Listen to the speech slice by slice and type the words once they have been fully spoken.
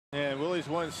And Willie's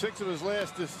won 6 of his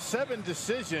last 7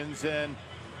 decisions and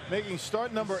making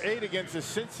start number 8 against the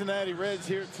Cincinnati Reds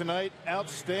here tonight.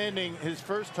 Outstanding his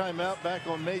first time out back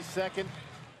on May 2nd.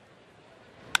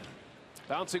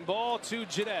 Bouncing ball to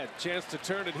Jeanette. Chance to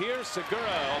turn it here. Segura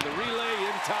on the relay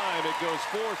in time. It goes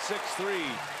 4-6-3.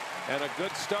 And a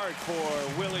good start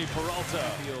for Wily Peralta.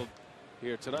 Field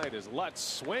here tonight as Lutz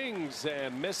swings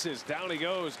and misses. Down he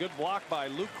goes. Good block by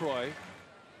Lucroy.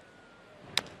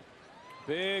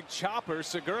 Big chopper.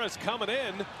 Segura's coming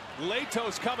in.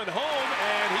 Leto's coming home,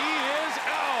 and he is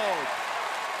out.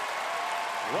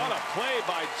 What a play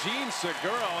by Gene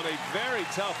Segura on a very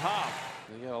tough hop.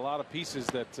 You got a lot of pieces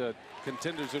that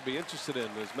contenders would be interested in.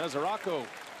 As Mesoraco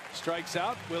strikes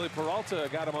out, Wily Peralta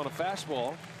got him on a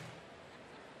fastball.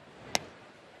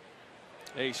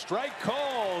 A strike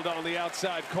called on the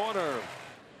outside corner.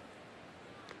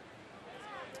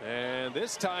 And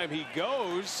this time he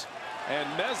goes, and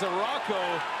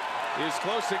Mesoraco is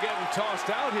close to getting tossed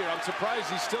out here. I'm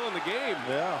surprised he's still in the game.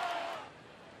 Yeah.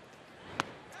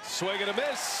 Swing and a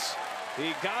miss.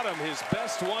 He got him his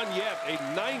best one yet, a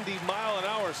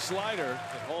 90-mile-an-hour slider.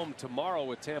 At home tomorrow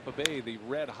with Tampa Bay, the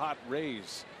red-hot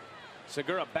Rays.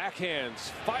 Segura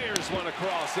backhands, fires one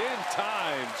across in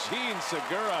time. Gene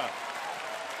Segura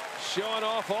showing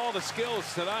off all the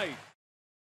skills tonight.